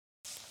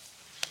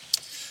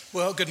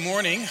Well, good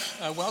morning.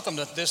 Welcome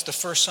to this, the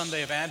first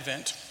Sunday of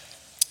Advent.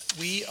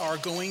 We are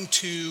going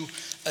to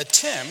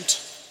attempt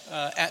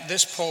at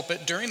this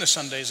pulpit during the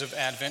Sundays of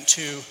Advent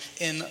to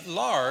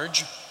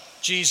enlarge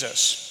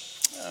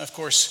Jesus. Of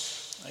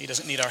course, he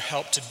doesn't need our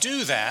help to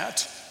do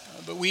that,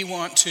 but we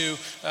want to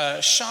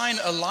shine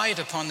a light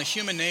upon the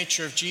human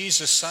nature of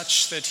Jesus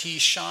such that he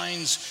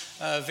shines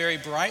very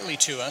brightly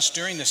to us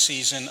during the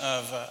season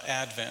of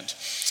Advent.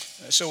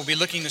 So we'll be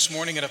looking this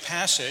morning at a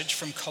passage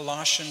from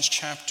Colossians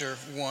chapter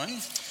 1.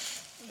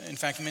 In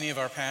fact, many of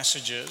our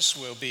passages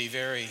will be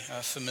very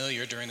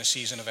familiar during the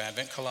season of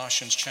Advent.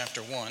 Colossians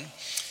chapter 1.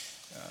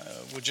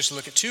 We'll just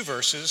look at two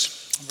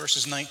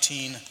verses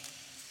 19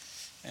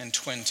 and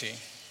 20.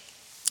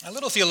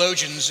 Little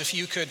theologians, if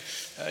you could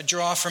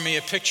draw for me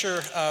a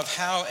picture of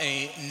how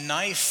a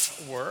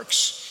knife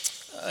works.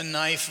 A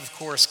knife, of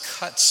course,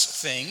 cuts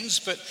things,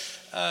 but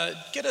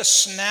get a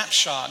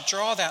snapshot,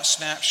 draw that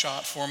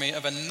snapshot for me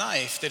of a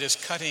knife that is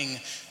cutting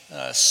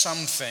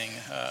something,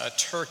 a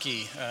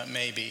turkey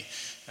maybe,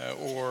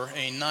 or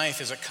a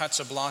knife as it cuts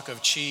a block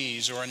of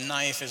cheese, or a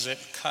knife as it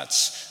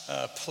cuts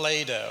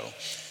Play-Doh.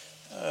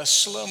 A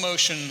slow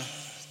motion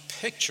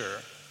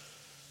picture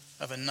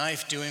of a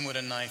knife doing what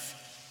a knife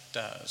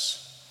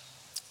does.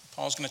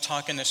 Paul's going to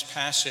talk in this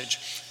passage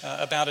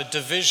about a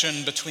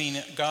division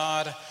between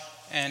God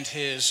and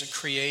his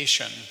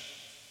creation.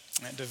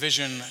 That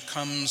division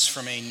comes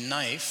from a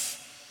knife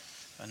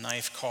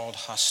called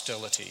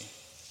hostility.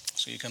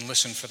 So you can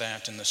listen for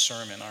that in the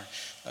sermon.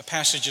 Our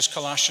passage is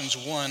Colossians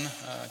 1,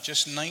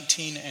 just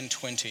 19 and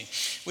 20.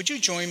 Would you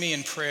join me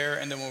in prayer,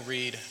 and then we'll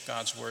read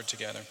God's word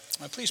together.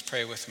 Please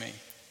pray with me.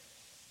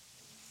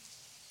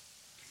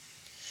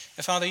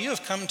 Father, you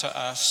have come to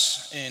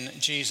us in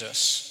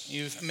Jesus.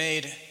 You've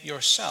made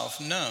yourself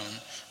known.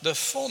 The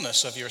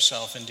fullness of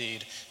yourself,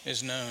 indeed,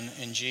 is known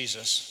in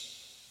Jesus.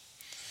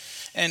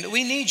 And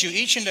we need you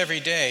each and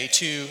every day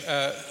to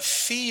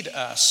feed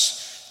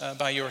us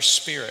by your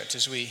Spirit.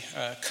 As we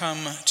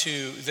come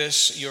to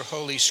this, your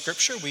holy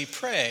scripture, we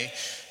pray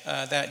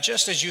that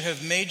just as you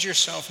have made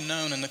yourself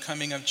known in the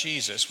coming of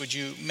Jesus, would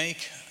you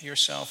make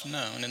yourself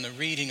known in the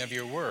reading of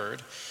your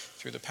word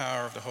through the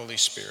power of the Holy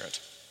Spirit.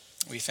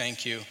 We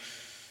thank you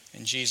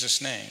in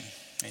Jesus' name.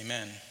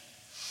 Amen.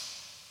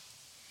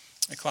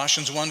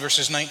 Colossians 1,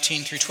 verses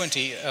 19 through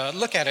 20.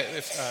 Look at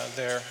it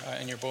there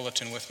in your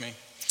bulletin with me.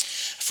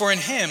 For in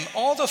him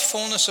all the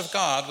fullness of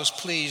God was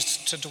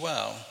pleased to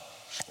dwell,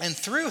 and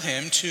through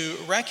him to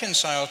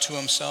reconcile to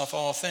himself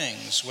all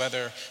things,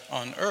 whether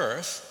on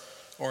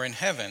earth or in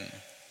heaven,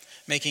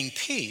 making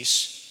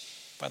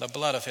peace by the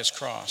blood of his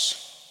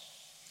cross.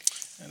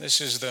 And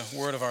this is the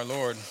word of our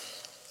Lord.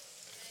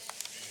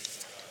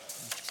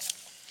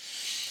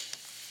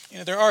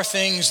 There are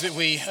things that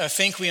we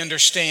think we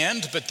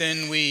understand, but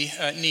then we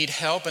need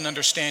help in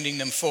understanding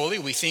them fully.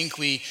 We think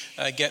we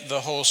get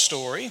the whole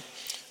story.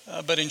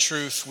 But in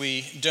truth,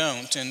 we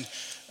don't. And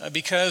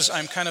because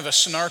I'm kind of a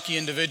snarky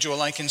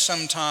individual, I can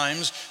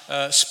sometimes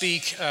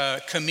speak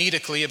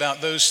comedically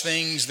about those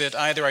things that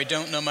either I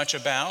don't know much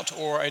about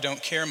or I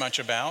don't care much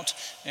about.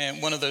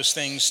 And one of those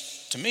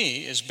things to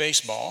me is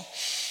baseball.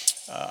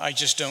 I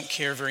just don't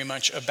care very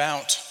much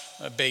about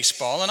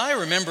baseball. And I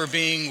remember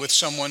being with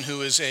someone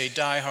who is a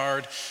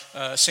diehard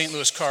St.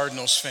 Louis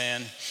Cardinals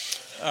fan.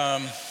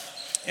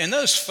 And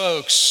those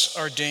folks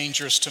are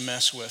dangerous to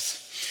mess with.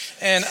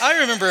 And I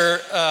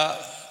remember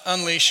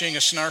unleashing a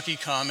snarky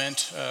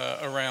comment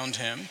around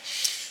him.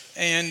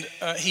 And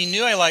he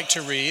knew I liked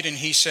to read, and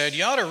he said,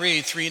 "You ought to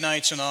read 3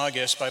 Nights in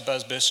August by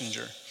Buzz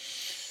Bissinger."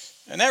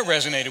 And that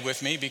resonated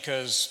with me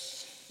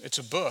because it's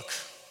a book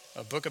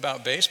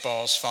about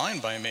baseball is fine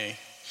by me.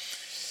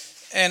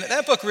 And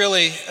that book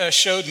really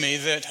showed me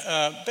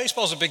that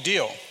baseball is a big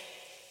deal.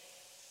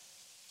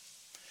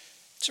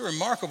 It's a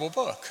remarkable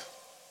book.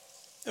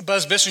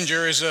 Buzz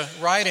Bissinger is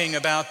writing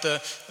about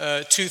the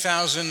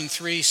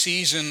 2003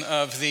 season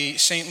of the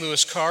St.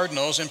 Louis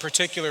Cardinals, in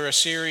particular a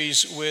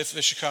series with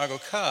the Chicago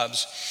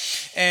Cubs.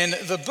 And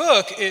the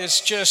book is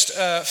just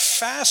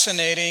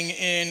fascinating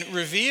in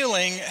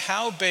revealing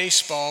how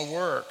baseball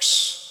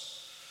works.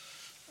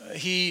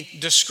 He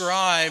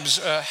describes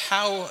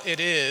how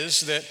it is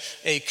that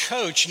a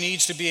coach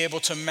needs to be able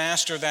to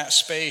master that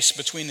space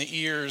between the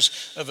ears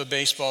of a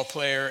baseball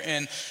player.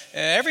 And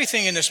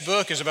everything in this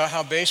book is about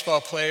how baseball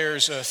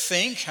players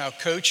think, how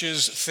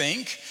coaches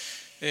think.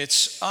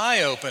 It's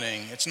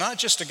eye-opening. It's not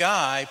just a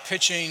guy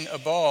pitching a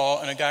ball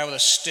and a guy with a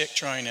stick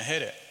trying to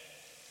hit it.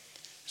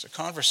 It's a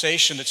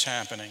conversation that's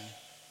happening.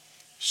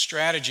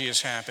 Strategy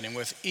is happening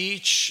with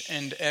each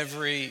and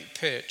every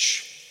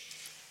pitch.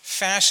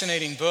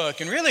 Fascinating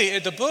book. And really,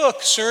 the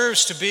book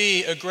serves to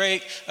be a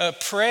great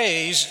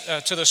praise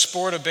to the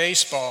sport of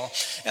baseball.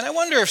 And I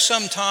wonder if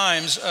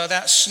sometimes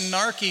that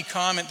snarky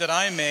comment that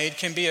I made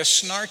can be a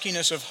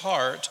snarkiness of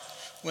heart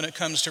when it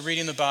comes to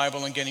reading the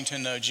Bible and getting to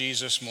know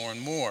Jesus more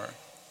and more.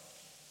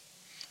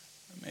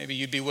 Maybe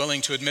you'd be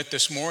willing to admit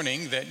this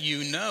morning that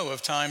you know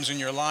of times in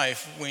your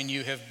life when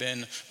you have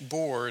been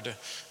bored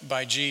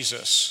by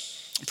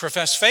Jesus.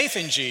 Profess faith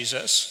in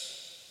Jesus,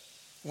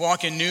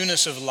 walk in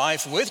newness of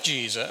life with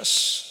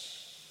Jesus,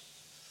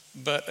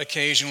 but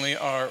occasionally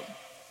are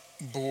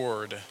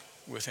bored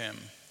with him.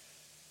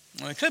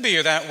 Well, it could be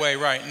you're that way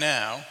right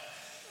now.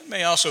 It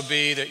may also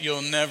be that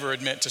you'll never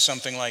admit to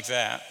something like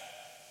that.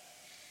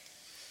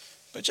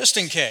 But just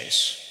in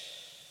case,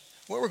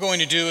 what we're going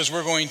to do is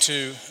we're going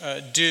to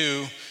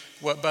do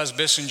what Buzz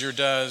Bissinger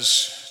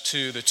does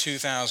to the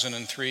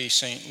 2003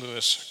 St.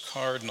 Louis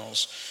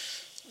Cardinals.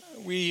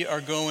 We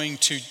are going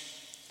to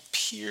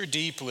peer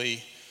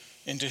deeply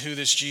into who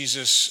this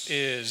Jesus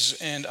is,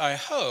 and I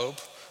hope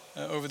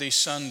over these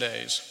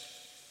Sundays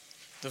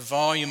the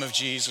volume of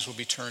Jesus will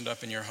be turned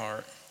up in your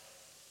heart.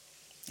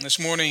 And this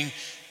morning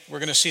we're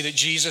going to see that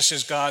Jesus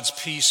is God's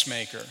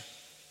peacemaker.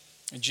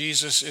 And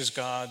Jesus is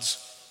God's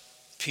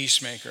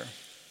peacemaker.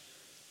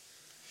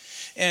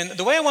 And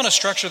the way I want to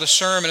structure the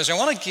sermon is I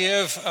want to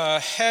give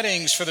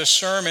headings for the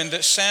sermon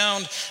that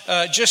sound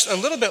just a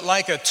little bit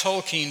like a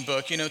Tolkien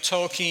book. You know,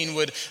 Tolkien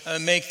would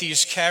make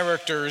these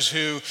characters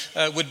who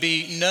would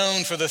be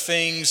known for the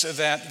things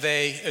that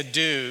they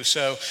do.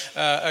 So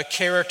a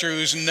character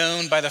who's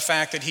known by the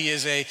fact that he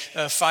is a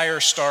fire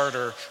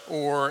starter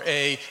or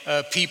a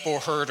people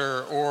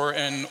herder or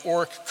an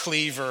orc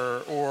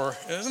cleaver, or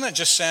doesn't that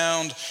just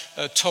sound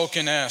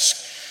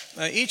Tolkien-esque?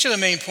 Each of the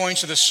main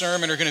points of the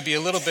sermon are going to be a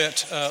little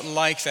bit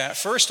like that.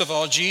 First of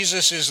all,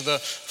 Jesus is the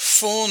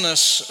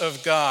fullness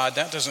of God.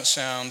 That doesn't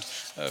sound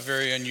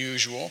very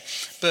unusual.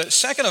 But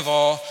second of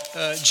all,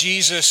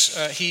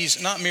 Jesus, he's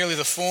not merely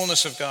the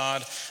fullness of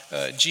God.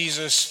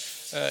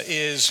 Jesus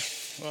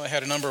is, well, I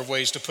had a number of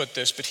ways to put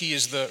this, but he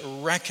is the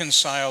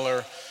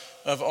reconciler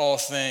of all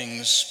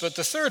things. But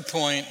the third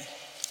point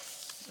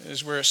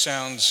is where it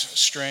sounds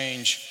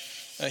strange.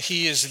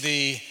 He is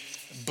the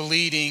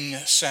bleeding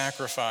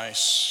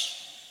sacrifice.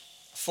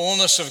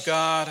 Fullness of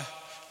God,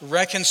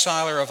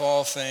 reconciler of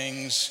all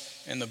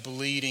things, and the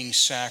bleeding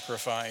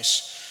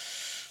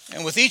sacrifice.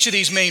 And with each of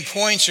these main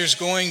points, there's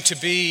going to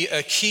be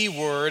a key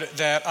word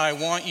that I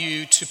want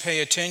you to pay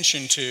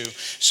attention to.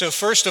 So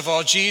first of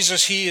all,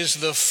 Jesus, he is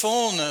the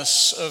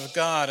fullness of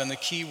God, and the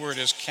key word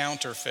is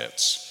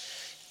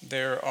counterfeits.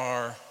 There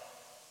are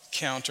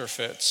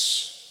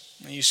counterfeits.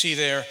 You see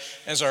there,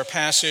 as our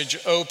passage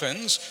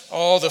opens,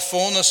 all the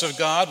fullness of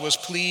God was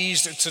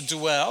pleased to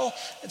dwell.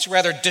 It's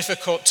rather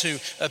difficult to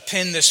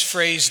pin this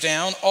phrase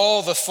down.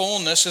 All the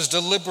fullness is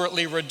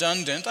deliberately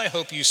redundant. I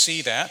hope you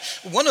see that.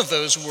 One of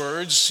those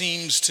words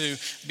seems to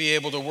be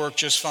able to work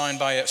just fine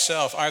by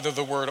itself, either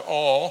the word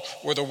all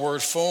or the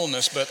word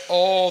fullness, but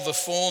all the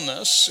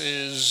fullness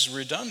is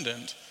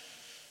redundant.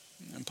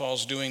 And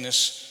Paul's doing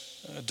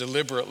this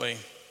deliberately.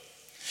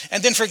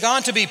 And then for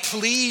God to be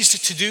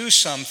pleased to do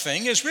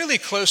something is really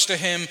close to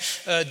him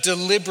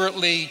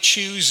deliberately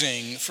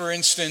choosing. For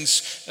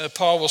instance,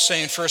 Paul will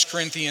say in 1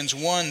 Corinthians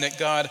 1 that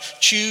God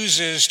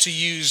chooses to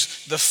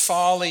use the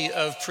folly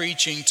of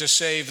preaching to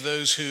save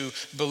those who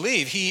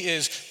believe. He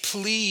is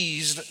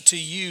pleased to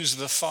use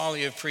the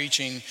folly of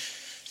preaching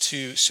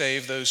to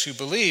save those who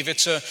believe.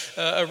 It's a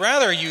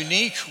rather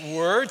unique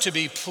word, to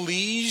be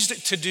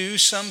pleased to do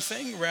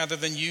something rather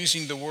than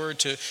using the word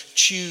to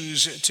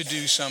choose to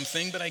do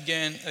something. But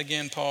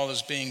again, Paul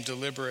is being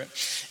deliberate.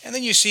 And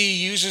then you see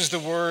he uses the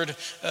word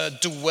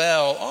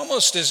dwell,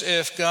 almost as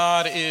if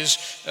God is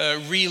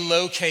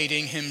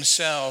relocating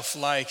himself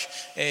like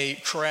a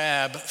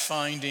crab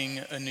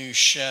finding a new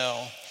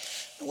shell.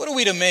 What are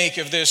we to make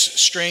of this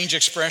strange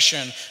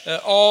expression?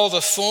 All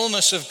the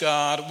fullness of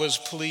God was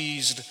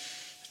pleased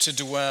to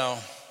dwell.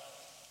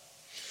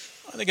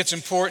 I think it's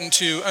important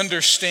to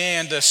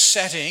understand the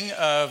setting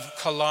of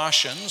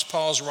Colossians.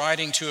 Paul's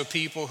writing to a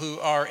people who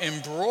are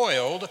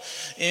embroiled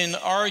in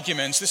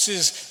arguments. This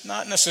is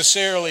not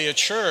necessarily a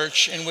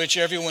church in which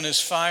everyone is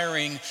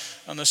firing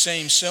on the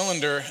same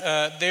cylinder.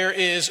 There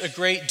is a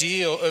great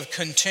deal of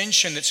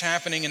contention that's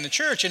happening in the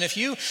church. And if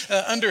you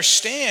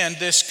understand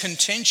this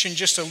contention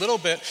just a little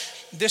bit,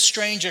 this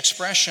strange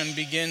expression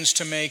begins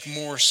to make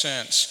more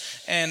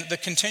sense. And the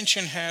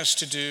contention has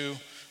to do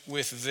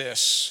with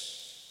this.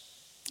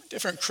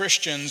 Different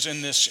Christians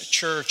in this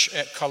church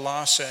at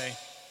Colossae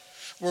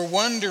were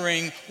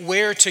wondering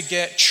where to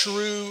get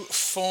true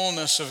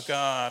fullness of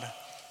God.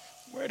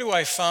 Where do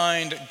I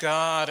find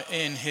God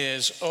in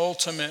his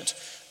ultimate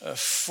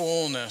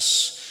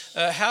fullness?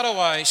 How do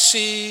I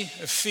see,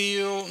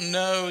 feel,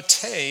 know,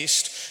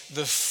 taste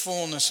the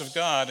fullness of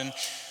God? And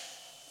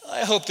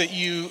I hope that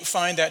you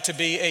find that to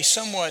be a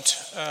somewhat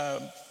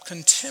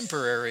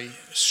contemporary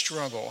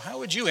struggle. How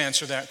would you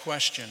answer that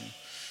question?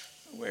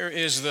 Where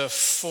is the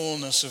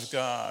fullness of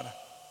God?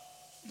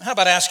 How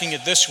about asking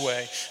it this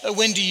way?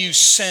 When do you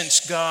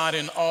sense God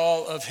in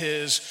all of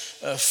his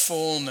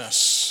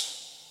fullness?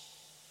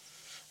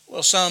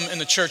 Well, some in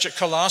the church at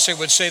Colossae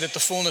would say that the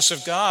fullness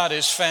of God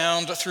is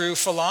found through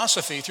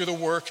philosophy, through the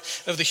work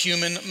of the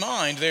human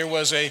mind. There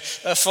was a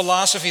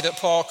philosophy that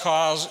Paul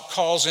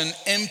calls an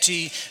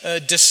empty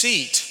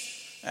deceit.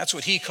 That's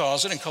what he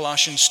calls it in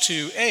Colossians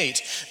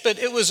 2:8. But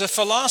it was a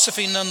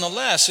philosophy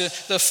nonetheless.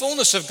 The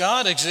fullness of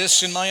God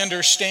exists in my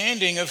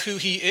understanding of who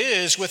he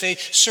is with a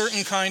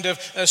certain kind of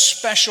a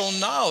special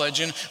knowledge.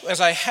 And as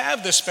I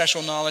have this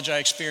special knowledge, I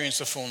experience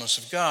the fullness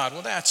of God.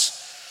 Well, that's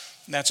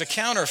a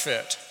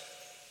counterfeit.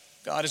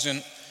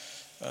 The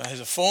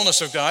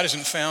fullness of God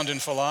isn't found in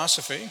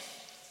philosophy.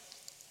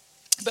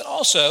 But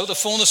also, the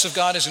fullness of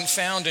God isn't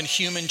found in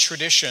human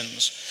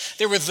traditions.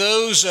 There were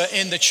those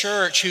in the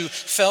church who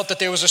felt that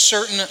there was a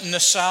certain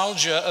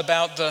nostalgia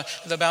about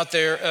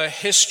their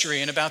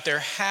history and about their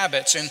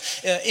habits. And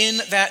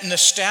in that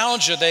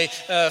nostalgia, they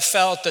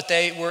felt that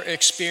they were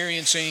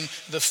experiencing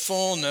the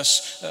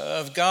fullness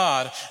of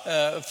God.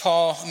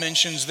 Paul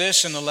mentions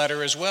this in the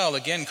letter as well.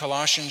 Again,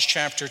 Colossians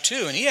chapter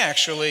 2. And he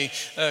actually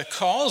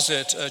calls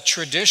it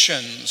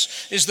traditions.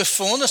 Is the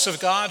fullness of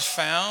God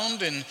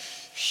found in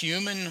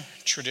human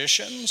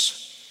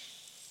traditions?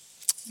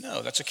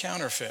 No, that's a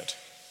counterfeit.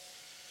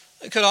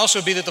 It could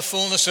also be that the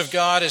fullness of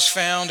God is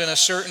found in a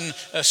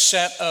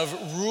set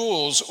of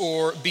rules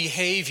or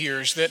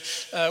behaviors that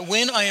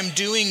when I am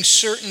doing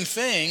certain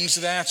things,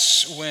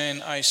 that's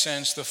when I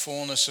sense the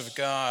fullness of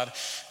God.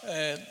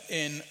 Later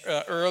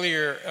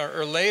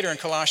in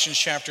Colossians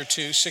chapter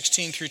 2,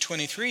 16 through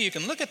 23, you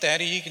can look at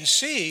that and you can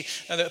see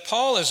that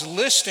Paul is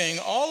listing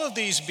all of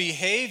these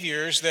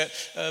behaviors that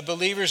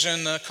believers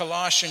in the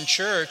Colossian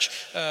church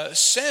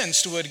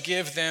sensed would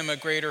give them a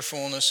greater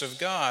fullness of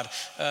God,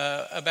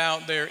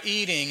 about their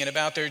eating and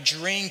about their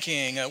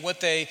drinking, what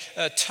they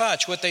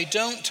touch, what they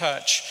don't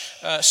touch,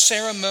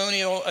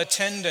 ceremonial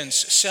attendance,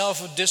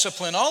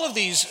 self-discipline. All of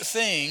these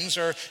things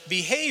are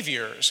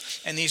behaviors,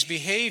 and these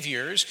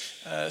behaviors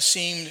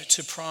seemed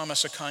to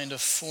promise a kind of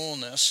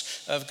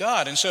fullness of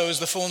God. And so is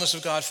the fullness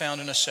of God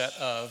found in a set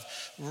of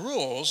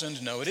rules?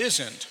 And no, it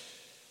isn't.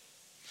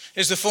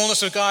 Is the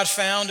fullness of God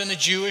found in the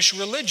Jewish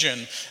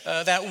religion?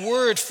 That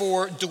word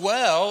for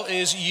dwell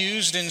is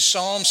used in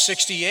Psalm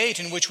 68,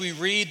 in which we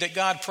read that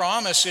God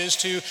promises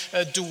to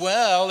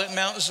dwell at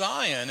Mount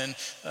Zion. And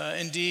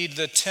indeed,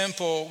 the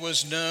temple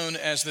was known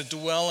as the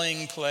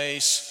dwelling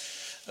place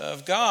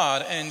of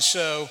God. And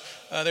so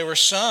there were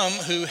some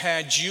who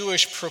had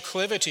Jewish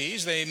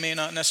proclivities. They may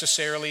not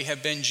necessarily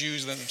have been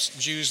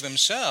Jews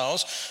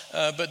themselves,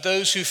 but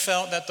those who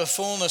felt that the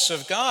fullness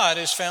of God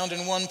is found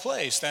in one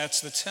place.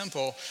 That's the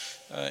temple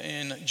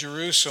in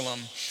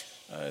Jerusalem.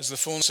 Is the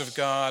fullness of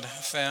God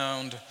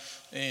found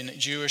in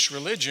Jewish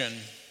religion?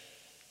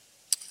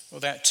 Well,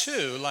 that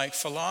too, like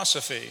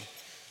philosophy,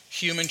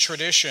 human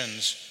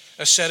traditions,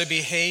 a set of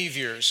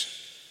behaviors,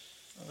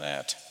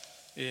 that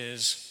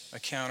is a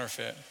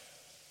counterfeit.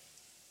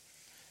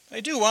 I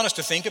do want us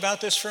to think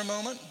about this for a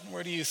moment.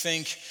 Where do you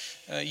think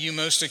you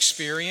most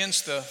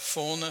experience the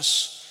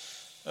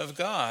fullness of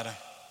God?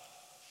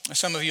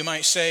 Some of you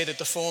might say that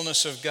the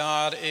fullness of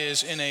God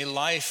is in a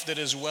life that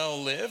is well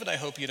lived. I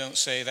hope you don't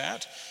say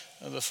that.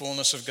 The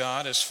fullness of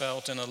God is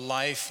felt in a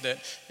life that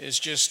is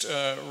just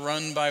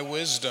run by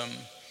wisdom.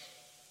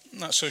 I'm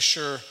not so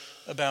sure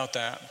about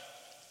that.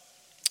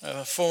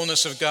 The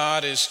fullness of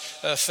God is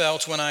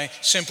felt when I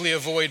simply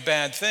avoid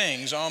bad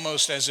things,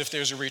 almost as if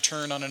there's a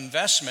return on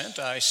investment.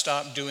 I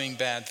stop doing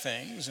bad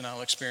things and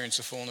I'll experience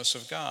the fullness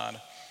of God.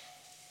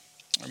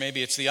 Or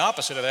maybe it's the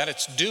opposite of that.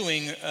 It's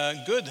doing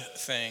good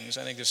things.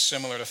 I think it's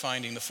similar to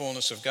finding the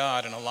fullness of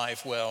God in a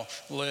life well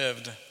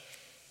lived.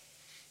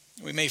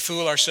 We may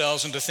fool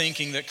ourselves into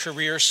thinking that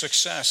career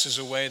success is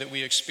a way that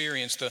we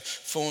experience the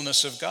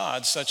fullness of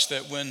God, such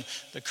that when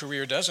the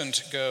career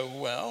doesn't go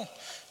well,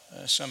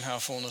 somehow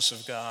fullness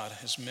of God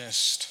is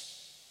missed.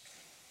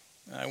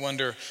 I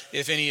wonder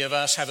if any of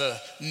us have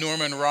a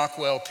Norman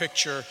Rockwell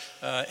picture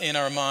in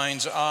our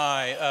mind's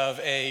eye of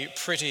a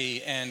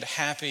pretty and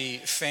happy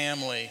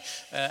family.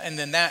 And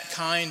then that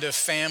kind of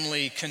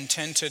family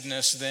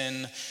contentedness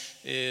then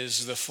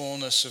is the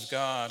fullness of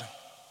God.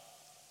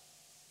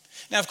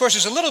 Now, of course,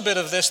 there's a little bit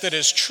of this that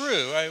is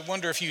true. I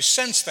wonder if you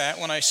sense that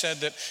when I said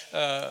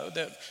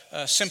that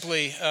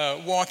simply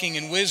walking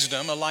in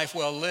wisdom, a life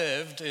well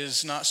lived,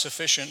 is not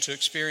sufficient to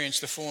experience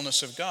the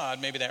fullness of God.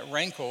 Maybe that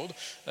rankled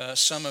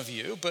some of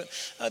you. But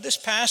this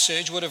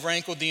passage would have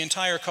rankled the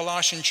entire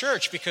Colossian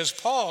church, because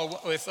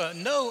Paul, with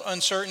no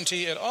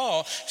uncertainty at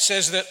all,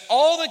 says that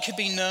all that could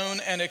be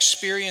known and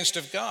experienced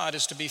of God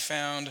is to be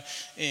found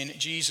in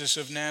Jesus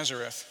of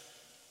Nazareth.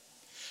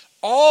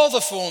 All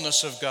the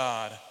fullness of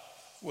God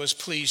was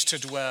pleased to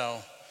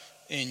dwell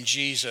in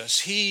Jesus.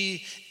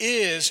 He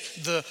is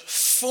the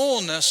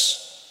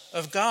fullness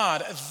of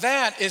God.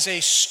 That is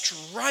a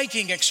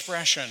striking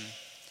expression.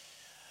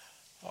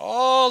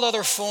 All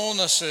other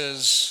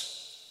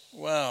fullnesses,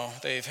 well,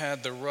 they've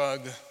had the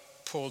rug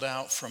pulled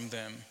out from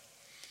them.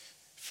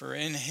 For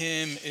in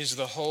him is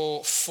the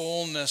whole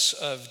fullness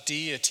of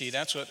deity.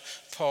 That's what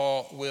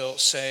Paul will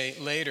say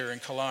later in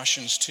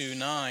Colossians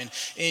 2:9.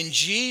 In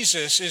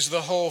Jesus is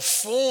the whole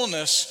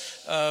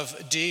fullness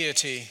of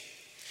deity.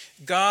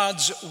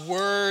 God's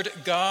word,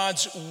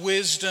 God's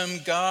wisdom,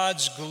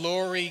 God's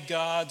glory,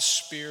 God's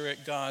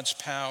spirit, God's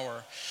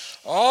power.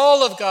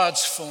 All of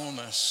God's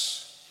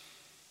fullness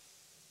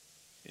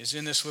is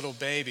in this little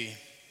baby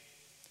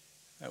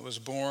that was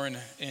born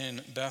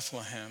in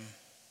Bethlehem,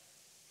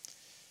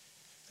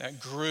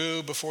 that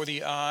grew before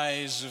the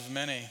eyes of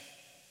many.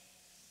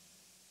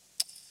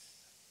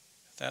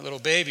 That little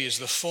baby is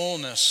the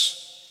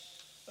fullness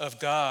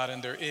of God,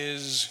 and there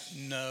is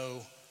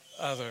no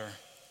other.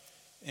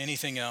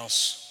 Anything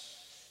else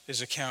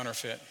is a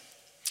counterfeit.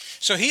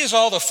 So he is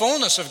all the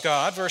fullness of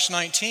God, verse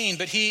 19,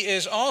 but he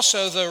is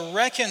also the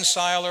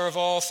reconciler of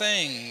all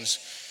things.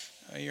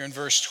 You're in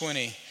verse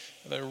 20,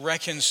 the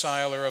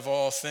reconciler of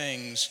all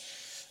things.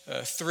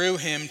 Through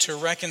him to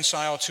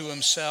reconcile to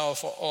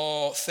himself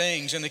all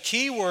things. And the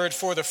key word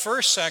for the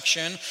first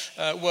section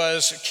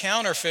was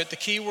counterfeit. The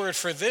key word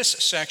for this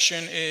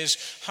section is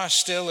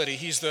hostility.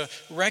 He's the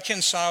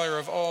reconciler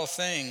of all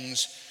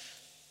things.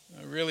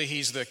 Really,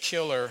 he's the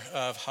killer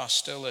of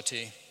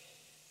hostility.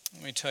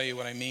 Let me tell you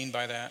what I mean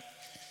by that.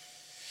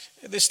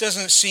 This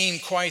doesn't seem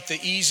quite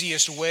the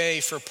easiest way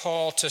for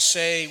Paul to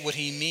say what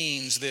he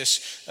means,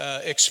 this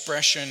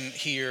expression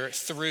here,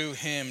 through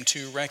him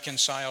to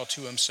reconcile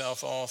to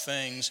himself all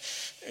things.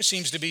 There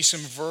seems to be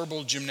some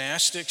verbal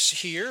gymnastics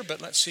here,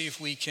 but let's see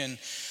if we can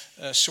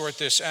sort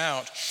this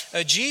out.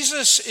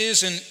 Jesus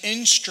is an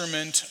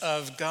instrument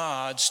of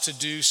God's to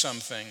do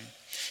something.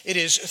 It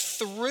is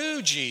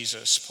through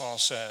Jesus, Paul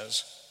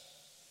says,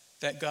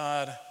 that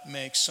God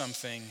makes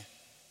something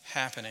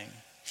happening.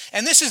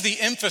 And this is the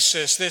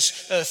emphasis, this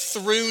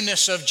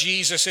throughness of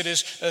Jesus. It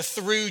is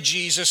through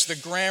Jesus. The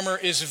grammar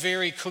is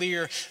very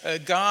clear.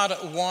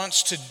 God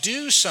wants to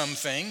do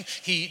something.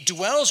 He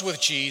dwells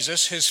with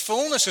Jesus. His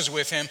fullness is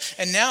with him.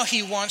 And now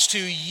he wants to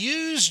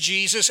use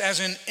Jesus as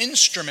an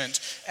instrument,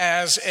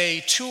 as a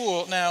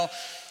tool. Now,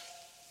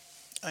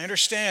 I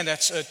understand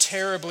that's a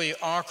terribly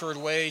awkward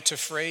way to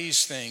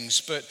phrase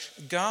things, but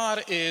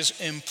God is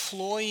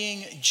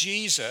employing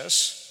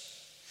Jesus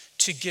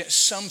to get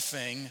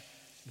something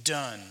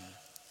done.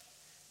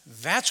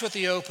 That's what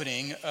the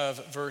opening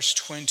of verse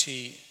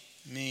 20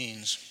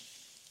 means.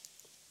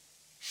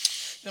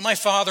 Now, my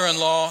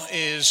father-in-law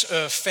is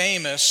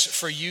famous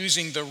for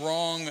using the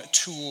wrong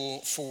tool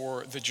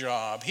for the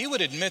job. He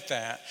would admit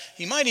that.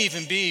 He might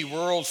even be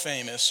world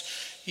famous.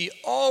 He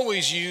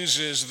always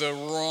uses the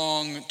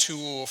wrong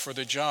tool for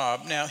the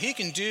job. Now, he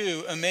can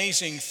do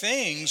amazing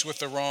things with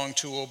the wrong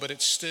tool, but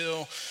it's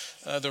still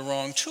the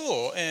wrong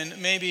tool.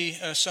 And maybe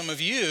some of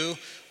you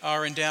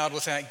are endowed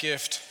with that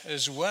gift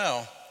as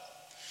well.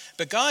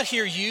 But God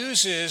here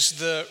uses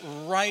the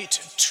right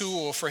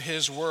tool for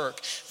his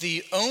work,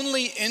 the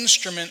only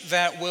instrument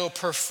that will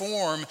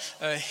perform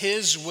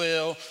his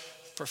will,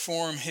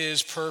 perform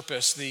his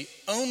purpose, the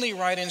only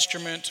right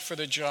instrument for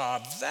the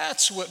job.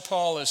 That's what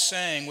Paul is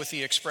saying with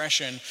the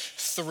expression,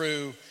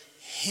 through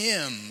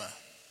him.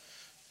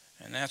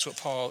 And that's what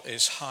Paul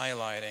is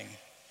highlighting.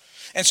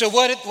 And so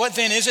what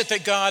then is it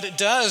that God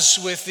does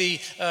with the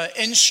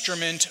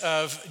instrument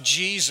of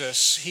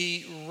Jesus?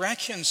 He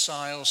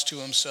reconciles to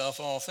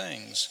himself all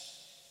things.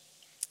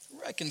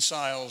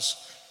 Reconciles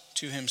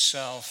to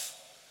himself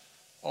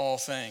all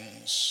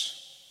things.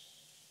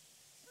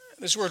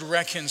 This word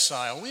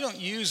reconcile, we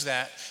don't use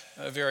that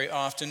very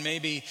often.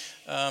 Maybe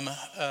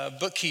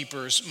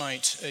bookkeepers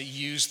might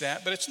use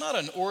that, but it's not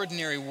an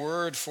ordinary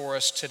word for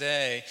us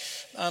today.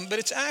 But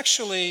it's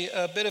actually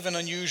a bit of an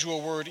unusual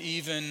word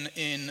even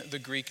in the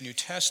Greek New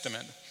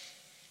Testament.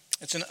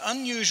 It's an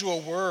unusual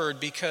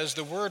word because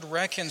the word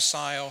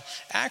reconcile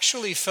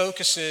actually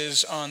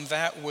focuses on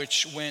that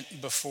which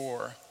went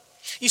before.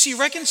 You see,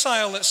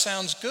 reconcile, it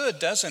sounds good,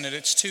 doesn't it?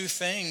 It's two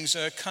things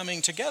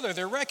coming together.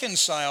 They're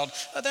reconciled.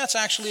 That's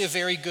actually a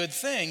very good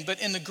thing.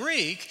 But in the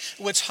Greek,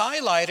 what's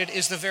highlighted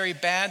is the very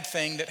bad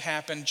thing that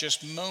happened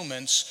just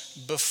moments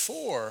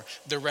before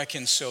the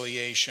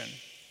reconciliation.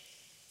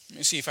 Let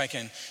me see if I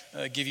can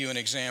give you an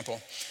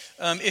example.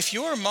 If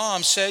your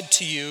mom said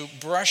to you,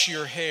 brush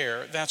your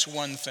hair, that's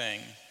one thing.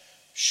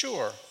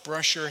 Sure,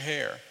 brush your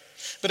hair.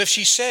 But if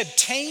she said,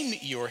 tame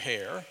your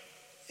hair,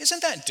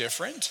 isn't that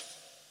different?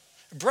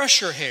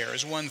 Brush your hair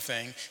is one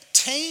thing.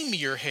 Tame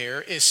your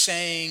hair is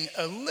saying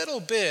a little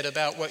bit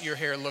about what your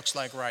hair looks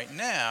like right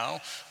now,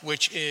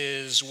 which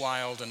is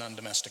wild and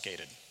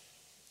undomesticated.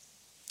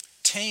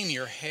 Tame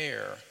your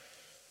hair,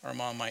 our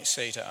mom might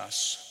say to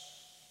us.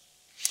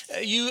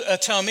 You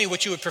tell me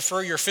what you would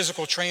prefer your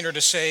physical trainer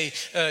to say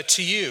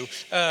to you.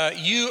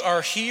 You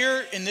are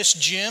here in this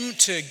gym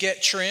to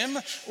get trim,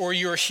 or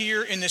you're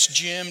here in this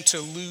gym to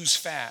lose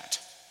fat.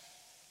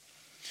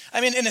 I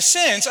mean, in a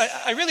sense,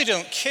 I really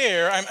don't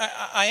care.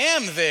 I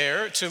am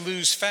there to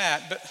lose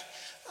fat, but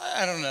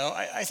I don't know.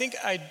 I think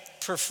I'd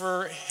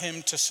prefer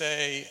him to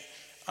say,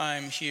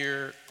 I'm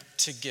here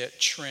to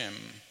get trim.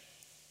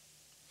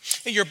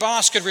 Your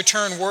boss could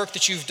return work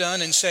that you've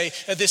done and say,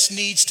 this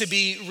needs to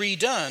be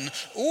redone.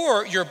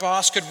 Or your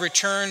boss could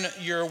return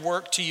your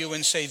work to you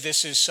and say,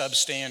 this is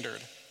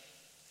substandard.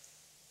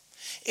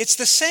 It's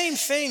the same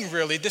thing,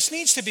 really. This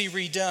needs to be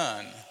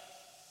redone.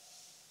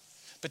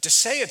 But to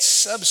say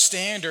it's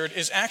substandard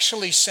is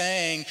actually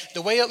saying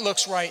the way it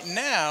looks right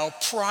now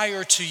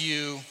prior to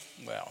you,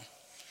 well,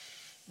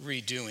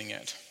 redoing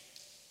it.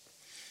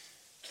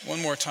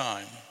 One more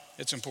time.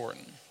 it's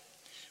important.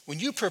 When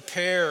you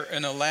prepare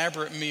an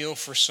elaborate meal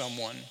for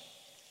someone,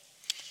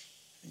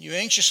 you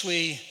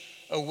anxiously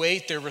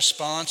await their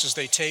response as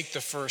they take the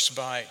first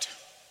bite.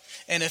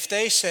 And if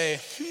they say,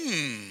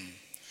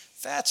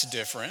 that's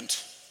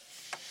different,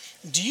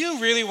 do you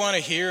really want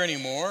to hear any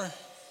more?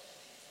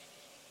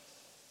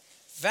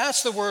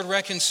 That's the word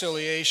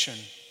reconciliation.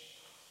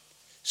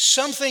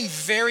 Something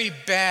very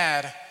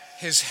bad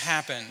has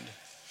happened.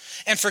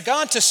 And for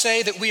God to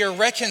say that we are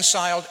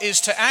reconciled is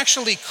to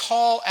actually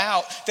call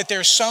out that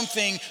there's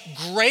something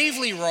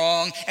gravely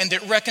wrong and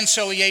that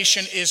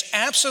reconciliation is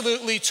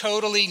absolutely,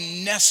 totally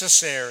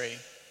necessary.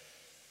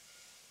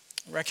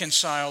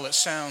 Reconcile, it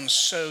sounds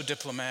so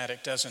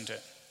diplomatic, doesn't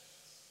it?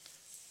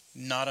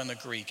 Not in the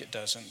Greek, it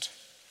doesn't.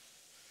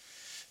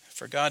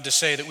 For God to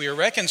say that we are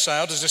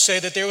reconciled is to say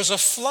that there was a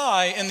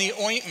fly in the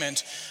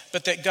ointment,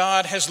 but that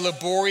God has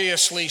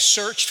laboriously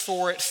searched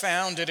for it,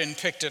 found it, and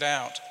picked it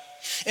out.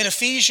 In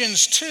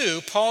Ephesians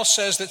 2, Paul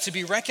says that to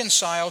be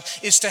reconciled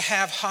is to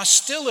have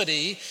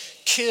hostility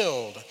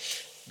killed.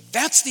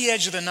 That's the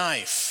edge of the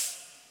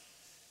knife.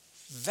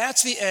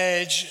 That's the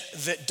edge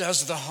that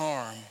does the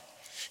harm.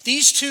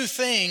 These two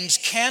things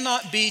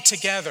cannot be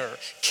together,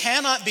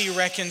 cannot be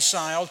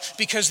reconciled,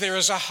 because there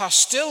is a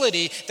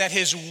hostility that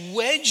has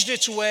wedged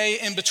its way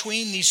in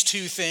between these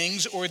two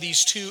things or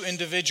these two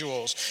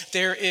individuals.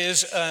 There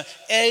is an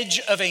edge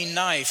of a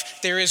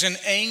knife. There is an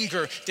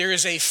anger. There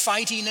is a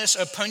fightiness,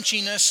 a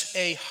punchiness,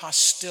 a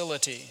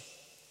hostility.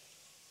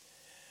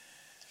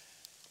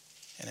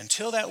 And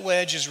until that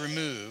wedge is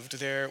removed,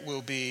 there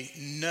will be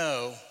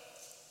no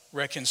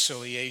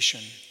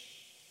reconciliation.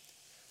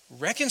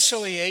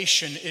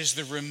 Reconciliation is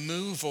the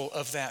removal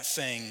of that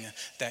thing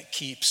that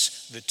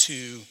keeps the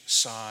two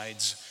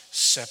sides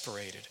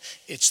separated.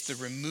 It's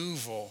the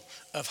removal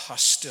of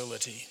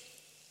hostility.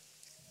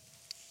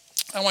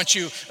 I want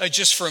you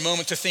just for a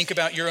moment to think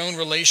about your own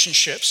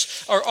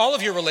relationships. Are all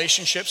of your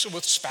relationships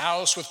with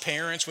spouse, with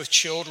parents, with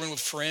children,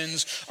 with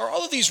friends, are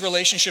all of these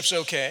relationships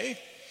okay?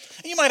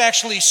 And you might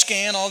actually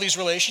scan all these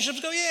relationships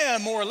and go, yeah,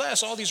 more or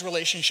less, all these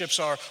relationships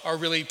are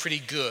really pretty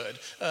good,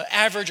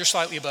 average or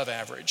slightly above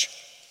average.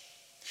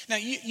 Now,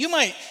 you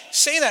might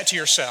say that to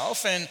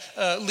yourself and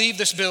leave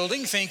this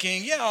building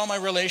thinking, yeah, all my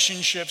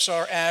relationships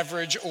are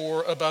average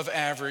or above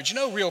average,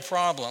 no real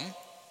problem.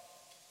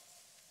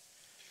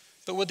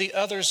 But would the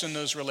others in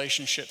those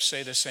relationships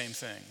say the same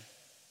thing?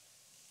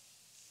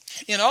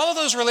 In all of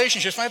those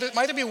relationships, might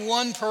there be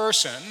one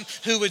person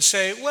who would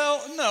say,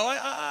 well, no,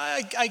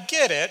 I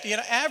get it. You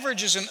know,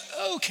 average is an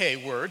okay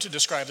word to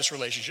describe this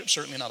relationship,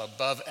 certainly not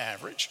above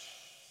average.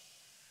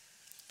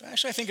 But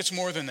actually, I think it's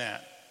more than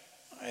that.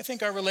 I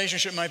think our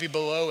relationship might be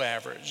below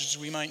average.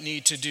 We might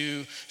need to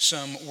do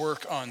some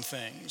work on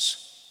things.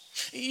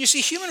 You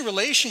see, human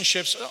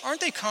relationships,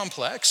 aren't they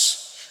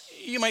complex?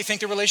 You might think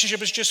the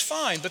relationship is just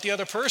fine, but the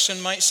other person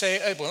might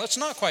say, well, it's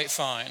not quite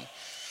fine.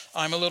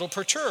 I'm a little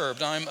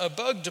perturbed. I'm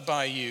bugged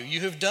by you. You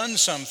have done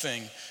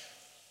something.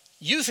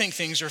 You think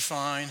things are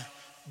fine,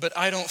 but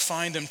I don't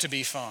find them to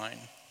be fine.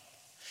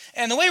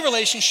 And the way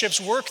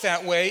relationships work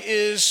that way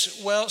is,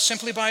 well,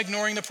 simply by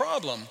ignoring the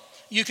problem.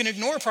 You can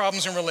ignore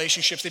problems in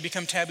relationships. They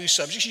become taboo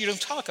subjects. You don't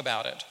talk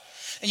about it.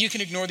 And you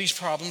can ignore these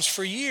problems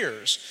for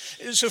years.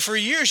 So for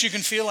years, you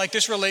can feel like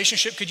this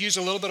relationship could use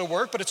a little bit of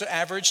work, but it's an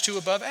average to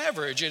above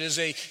average. It is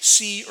a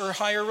C or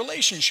higher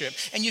relationship.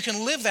 And you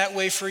can live that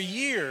way for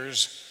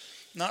years,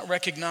 not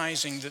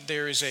recognizing that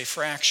there is a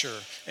fracture,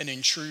 an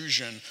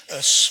intrusion,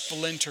 a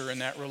splinter in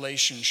that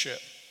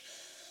relationship.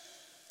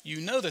 You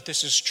know that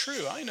this is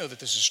true. I know that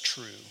this is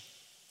true.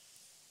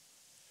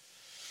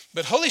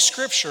 But Holy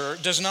Scripture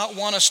does not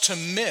want us to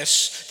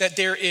miss that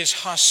there is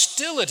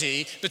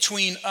hostility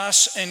between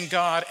us and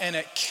God, and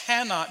it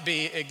cannot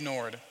be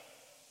ignored.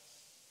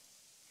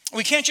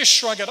 We can't just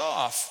shrug it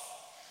off.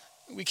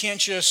 We can't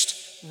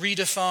just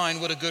redefine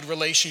what a good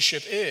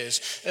relationship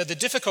is. The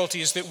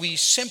difficulty is that we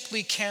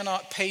simply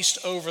cannot paste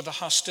over the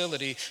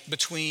hostility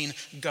between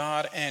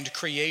God and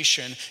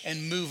creation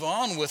and move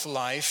on with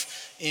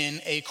life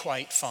in a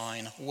quite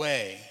fine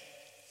way.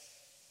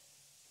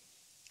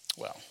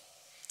 Well,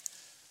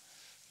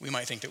 we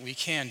might think that we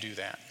can do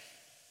that.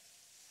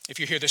 If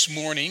you're here this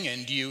morning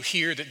and you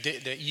hear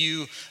that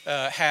you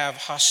have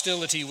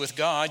hostility with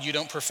God, you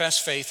don't profess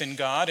faith in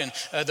God, and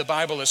the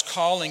Bible is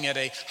calling it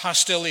a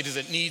hostility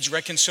that needs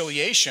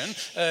reconciliation,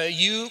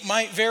 you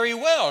might very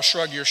well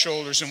shrug your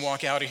shoulders and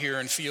walk out of here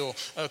and feel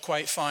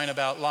quite fine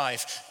about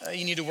life.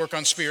 You need to work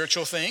on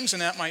spiritual things,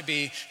 and that might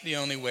be the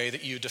only way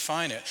that you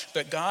define it.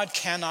 But God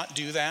cannot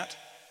do that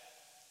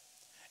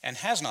and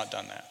has not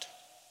done that.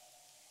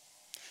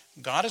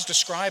 God is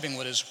describing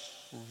what is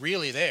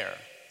really there.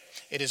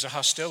 It is a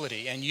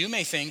hostility, and you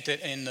may think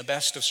that in the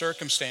best of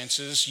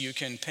circumstances you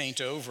can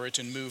paint over it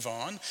and move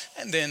on,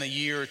 and then a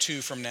year or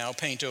two from now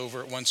paint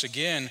over it once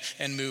again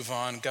and move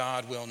on.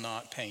 God will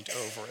not paint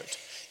over it.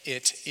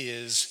 It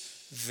is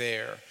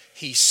there.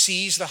 He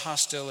sees the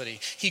hostility.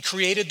 He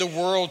created the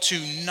world to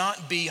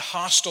not be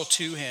hostile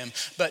to him,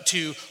 but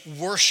to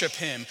worship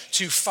him,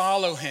 to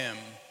follow him.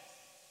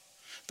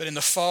 But in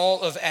the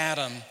fall of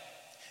Adam,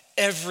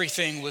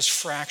 Everything was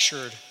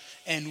fractured.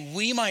 And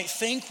we might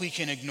think we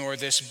can ignore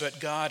this, but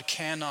God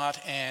cannot,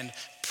 and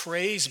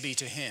praise be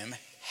to him,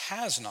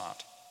 has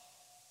not.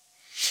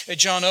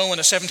 John Owen,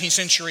 a 17th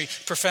century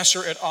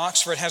professor at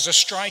Oxford, has a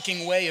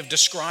striking way of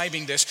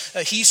describing this.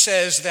 He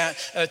says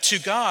that to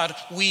God,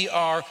 we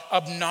are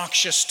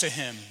obnoxious to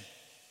him.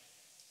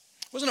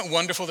 Wasn't it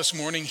wonderful this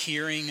morning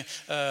hearing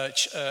a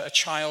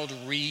child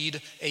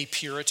read a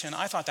Puritan?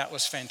 I thought that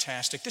was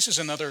fantastic. This is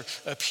another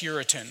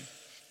Puritan.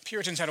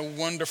 Puritans had a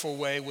wonderful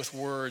way with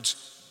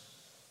words.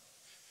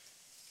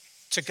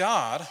 To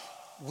God,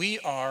 we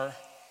are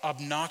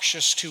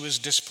obnoxious to his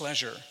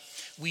displeasure.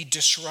 We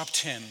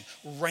disrupt him,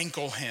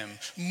 rankle him,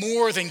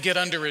 more than get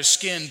under his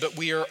skin, but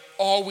we are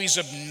always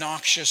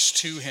obnoxious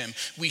to him.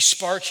 We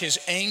spark his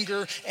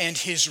anger and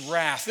his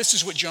wrath. This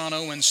is what John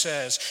Owen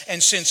says.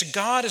 And since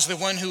God is the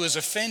one who is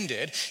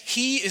offended,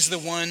 he is the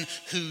one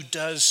who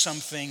does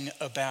something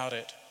about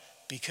it,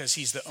 because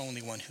he's the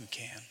only one who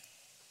can.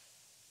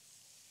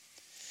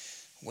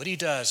 What he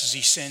does is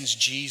he sends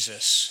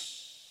Jesus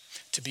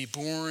to be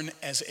born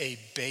as a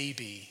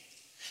baby,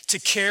 to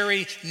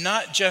carry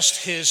not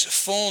just his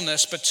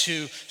fullness, but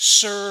to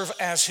serve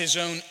as his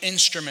own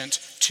instrument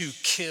to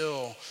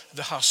kill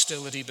the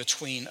hostility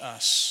between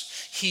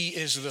us. He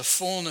is the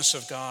fullness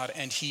of God,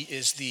 and he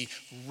is the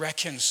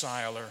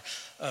reconciler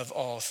of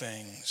all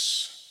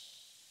things.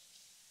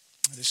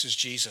 This is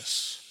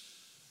Jesus.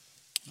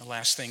 The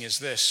last thing is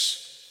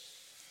this.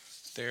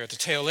 There at the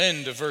tail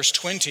end of verse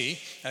 20,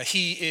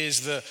 he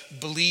is the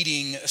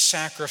bleeding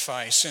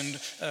sacrifice. And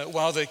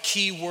while the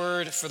key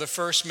word for the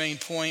first main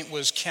point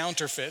was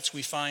counterfeits,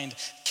 we find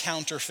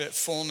counterfeit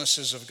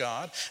fullnesses of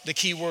God. The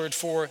key word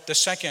for the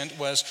second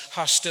was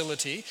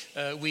hostility.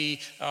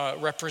 We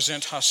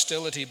represent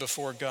hostility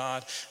before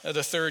God.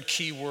 The third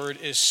key word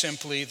is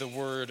simply the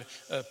word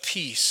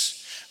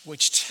peace,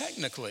 which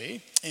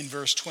technically in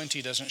verse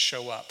 20 doesn't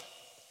show up.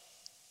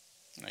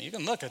 Now you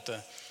can look at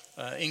the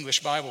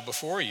English Bible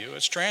before you.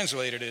 It's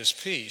translated as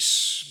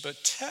peace,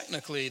 but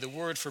technically the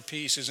word for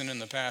peace isn't in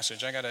the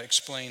passage. I got to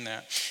explain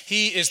that.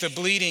 He is the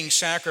bleeding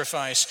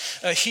sacrifice.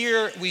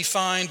 Here we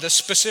find the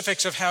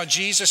specifics of how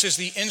Jesus is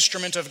the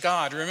instrument of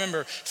God.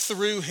 Remember,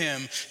 through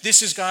him,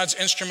 this is God's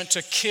instrument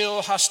to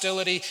kill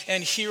hostility,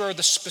 and here are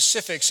the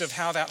specifics of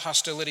how that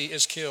hostility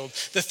is killed.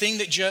 The thing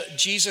that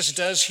Jesus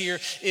does here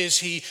is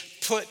he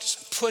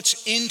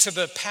puts into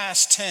the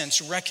past tense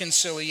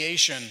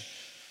reconciliation.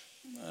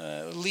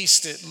 At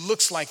least it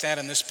looks like that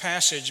in this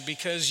passage,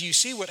 because you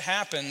see what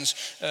happens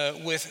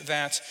with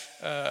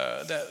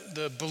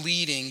the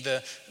bleeding,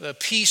 the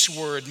peace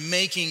word,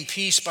 making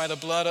peace by the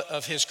blood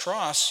of his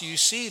cross. You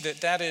see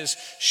that is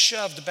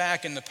shoved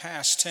back in the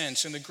past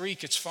tense. In the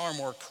Greek, it's far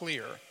more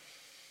clear.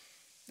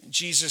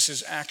 Jesus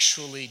has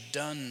actually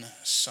done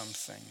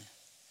something.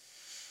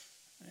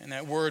 And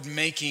that word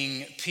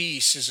making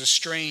peace is a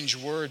strange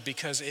word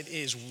because it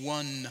is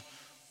one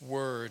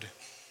word.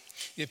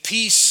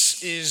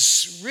 Peace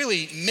is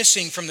really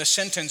missing from the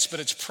sentence,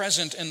 but it's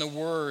present in the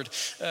word.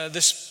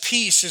 This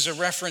peace is a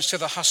reference to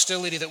the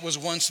hostility that was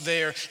once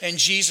there. And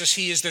Jesus,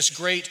 he is this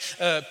great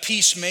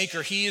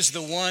peacemaker. He is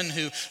the one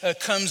who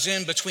comes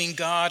in between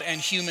God and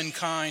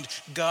humankind,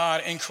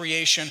 God and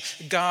creation,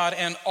 God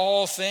and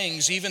all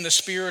things, even the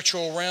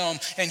spiritual realm.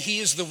 And he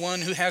is the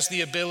one who has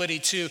the ability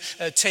to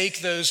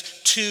take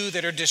those two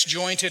that are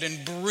disjointed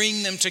and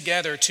bring them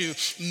together to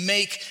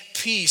make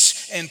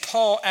peace. And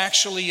Paul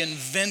actually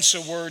invents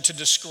a word to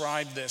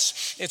describe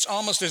this. It's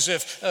almost as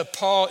if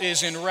Paul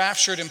is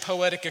enraptured in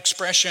poetic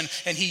expression,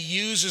 and he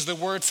uses the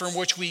word from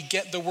which we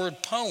get the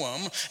word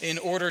poem in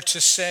order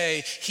to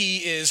say he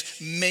is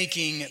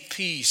making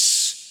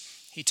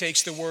peace. He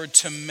takes the word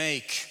to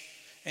make,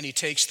 and he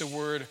takes the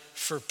word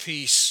for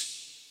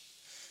peace,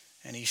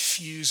 and he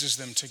fuses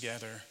them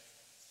together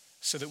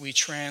so that we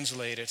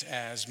translate it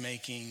as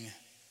making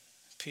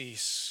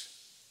peace.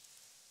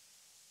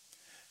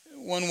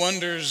 One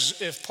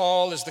wonders if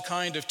Paul is the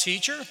kind of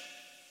teacher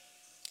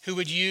who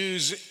would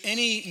use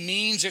any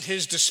means at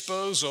his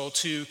disposal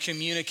to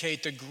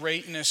communicate the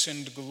greatness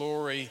and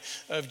glory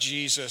of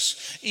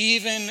Jesus,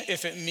 even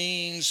if it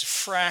means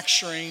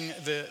fracturing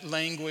the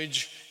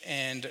language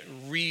and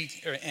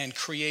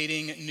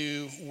creating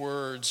new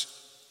words.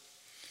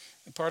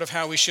 And part of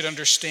how we should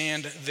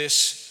understand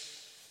this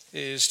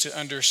is to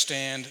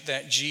understand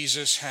that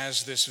Jesus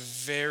has this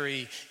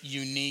very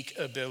unique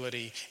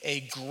ability, a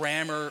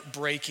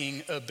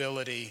grammar-breaking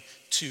ability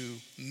to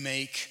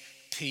make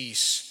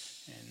peace.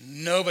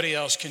 And nobody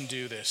else can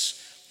do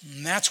this.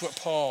 And that's what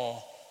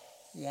Paul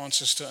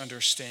wants us to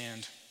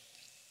understand.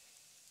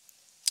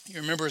 You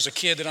remember as a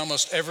kid that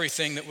almost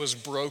everything that was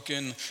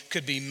broken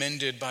could be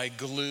mended by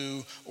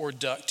glue or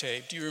duct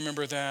tape. Do you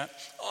remember that?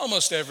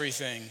 Almost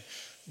everything.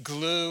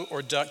 Glue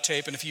or duct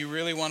tape, and if you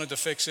really wanted to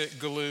fix it,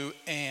 glue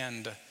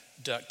and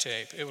duct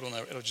tape.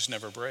 It'll just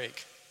never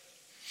break.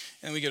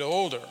 And we get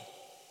older,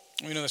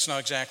 we know that's not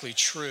exactly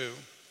true.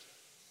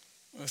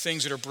 The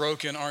things that are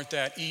broken aren't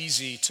that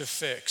easy to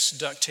fix.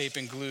 Duct tape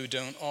and glue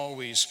don't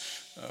always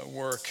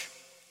work.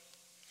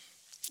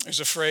 There's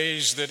a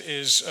phrase that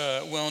is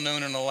well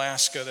known in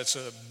Alaska that's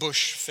a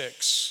bush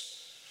fix.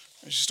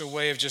 It's just a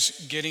way of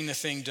just getting the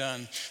thing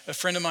done. A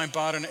friend of mine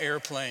bought an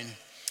airplane,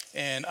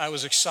 and I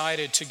was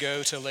excited to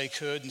go to Lake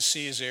Hood and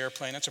see his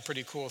airplane. That's a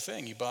pretty cool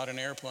thing. He bought an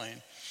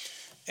airplane.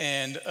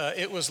 And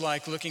it was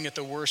like looking at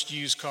the worst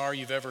used car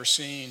you've ever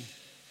seen.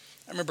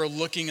 I remember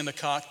looking in the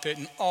cockpit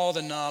and all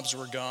the knobs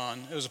were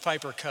gone. It was a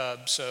Piper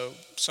Cub, so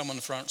some in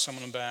the front, some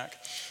in the back.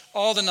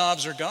 All the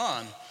knobs are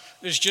gone.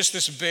 There's just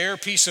this bare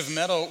piece of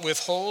metal with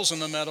holes in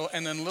the metal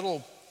and then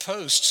little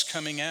posts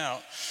coming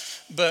out.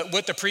 But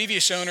what the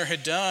previous owner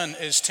had done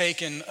is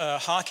taken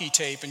hockey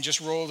tape and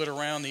just rolled it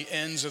around the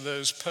ends of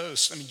those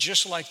posts. I mean,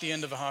 just like the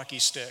end of a hockey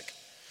stick.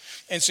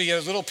 And so you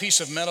have a little piece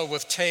of metal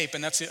with tape,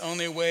 and that's the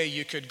only way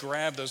you could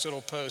grab those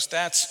little posts.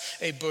 That's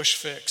a bush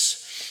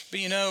fix. But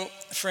you know,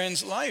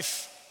 friends,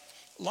 life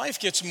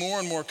gets more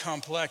and more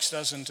complex,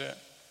 doesn't it?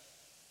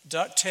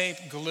 Duct tape,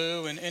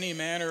 glue, and any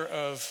manner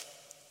of,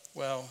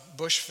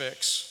 bush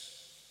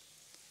fix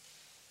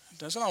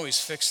doesn't always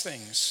fix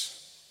things.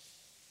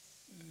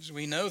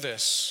 We know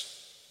this.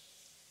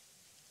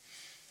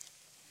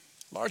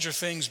 Larger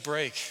things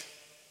break.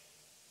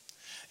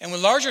 And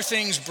when larger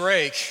things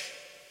break,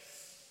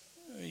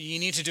 you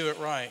need to do it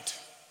right.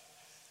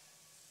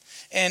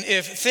 And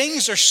if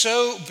things are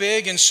so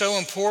big and so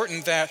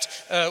important that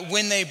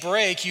when they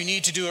break, you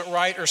need to do it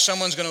right or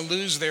someone's going to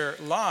lose their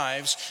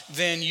lives,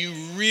 then you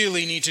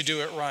really need to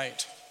do it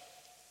right.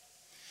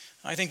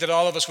 I think that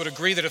all of us would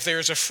agree that if there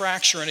is a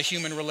fracture in a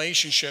human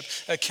relationship,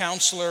 a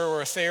counselor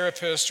or a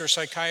therapist or a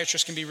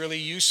psychiatrist can be really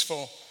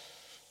useful.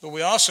 But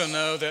we also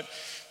know that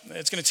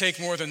it's going to take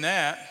more than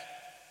that.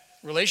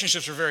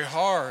 Relationships are very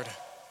hard.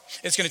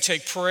 It's going to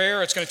take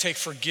prayer. It's going to take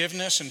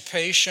forgiveness and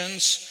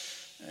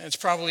patience. It's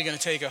probably going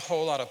to take a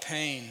whole lot of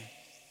pain.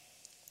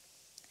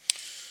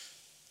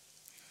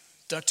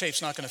 Duct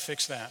tape's not going to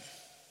fix that.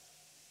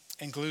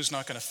 And glue's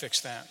not going to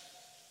fix that.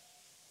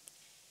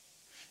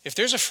 If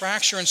there's a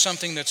fracture in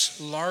something that's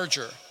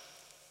larger,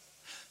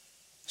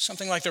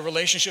 something like the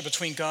relationship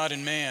between God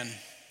and man,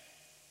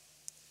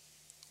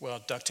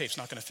 duct tape's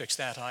not going to fix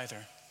that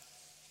either.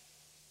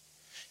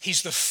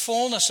 He's the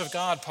fullness of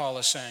God, Paul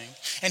is saying,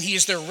 and he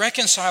is the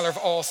reconciler of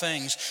all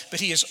things,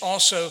 but he is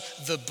also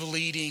the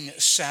bleeding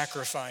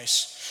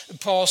sacrifice.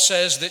 Paul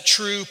says that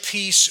true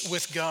peace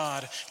with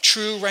God,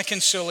 true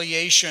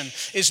reconciliation,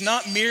 is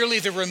not merely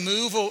the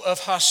removal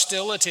of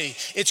hostility.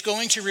 It's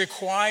going to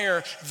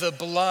require the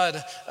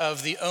blood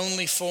of the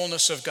only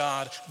fullness of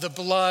God, the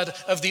blood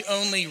of the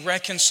only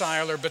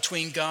reconciler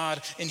between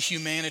God and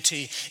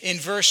humanity. In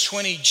verse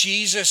 20,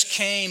 Jesus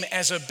came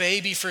as a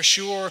baby for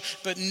sure,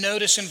 but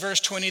notice in verse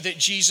 20 that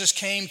Jesus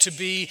came to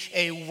be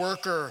a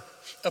worker,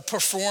 a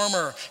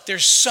performer.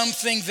 There's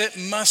something that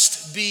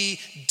must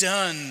be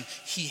done.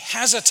 He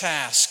has a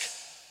task.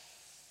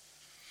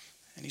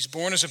 And he's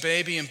born as a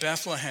baby in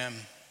Bethlehem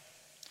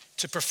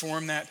to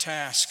perform that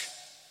task,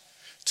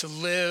 to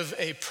live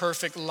a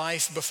perfect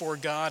life before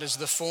God as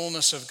the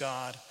fullness of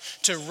God,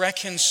 to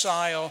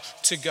reconcile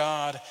to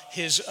God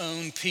his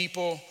own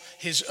people,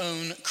 his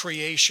own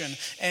creation.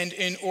 And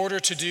in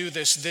order to do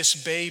this, this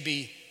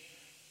baby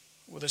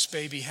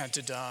had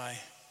to die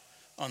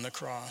on the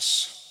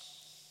cross.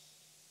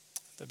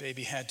 The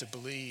baby had to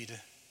bleed.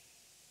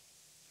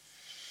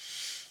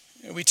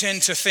 We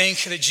tend to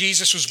think that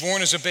Jesus was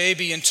born as a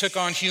baby and took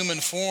on human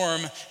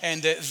form,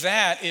 and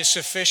that is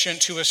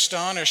sufficient to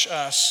astonish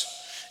us.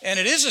 And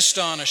it is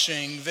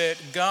astonishing that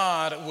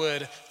God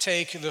would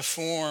take the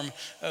form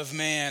of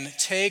man,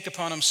 take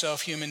upon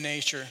himself human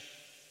nature.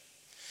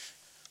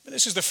 But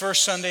this is the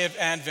first Sunday of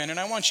Advent, and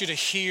I want you to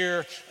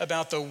hear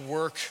about the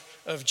work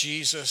of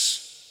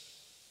Jesus.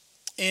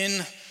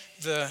 In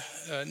the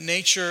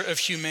nature of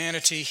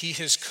humanity, he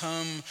has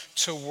come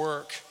to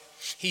work.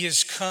 He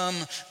has come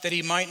that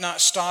he might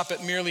not stop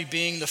at merely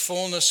being the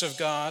fullness of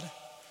God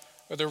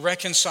or the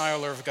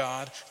reconciler of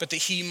God, but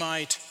that he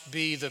might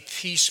be the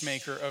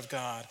peacemaker of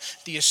God.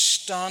 The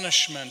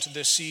astonishment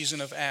this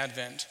season of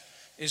Advent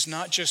is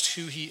not just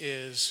who he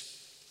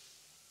is,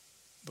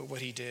 but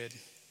what he did.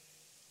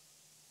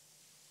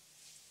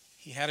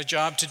 He had a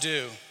job to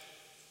do,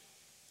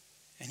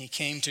 and he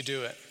came to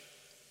do it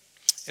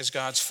as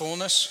God's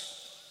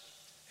fullness,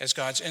 as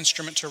God's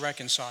instrument to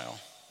reconcile.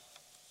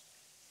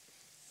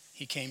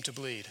 He came to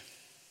bleed.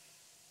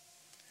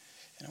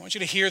 And I want you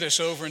to hear this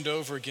over and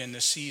over again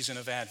this season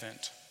of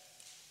Advent.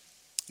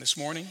 This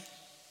morning,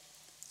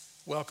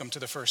 welcome to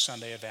the first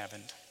Sunday of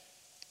Advent.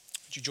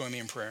 Would you join me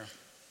in prayer?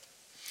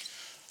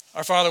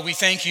 Our Father, we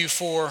thank you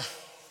for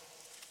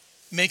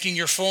making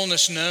your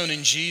fullness known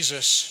in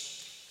Jesus.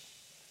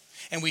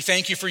 And we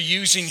thank you for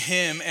using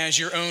him as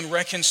your own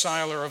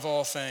reconciler of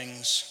all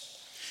things.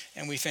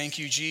 And we thank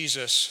you,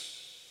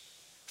 Jesus,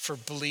 for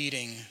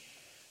bleeding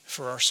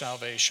for our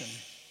salvation.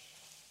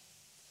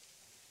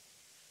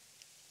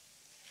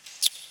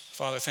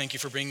 Father, thank you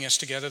for bringing us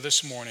together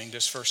this morning,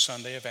 this first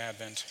Sunday of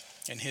Advent.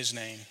 In his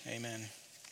name, amen.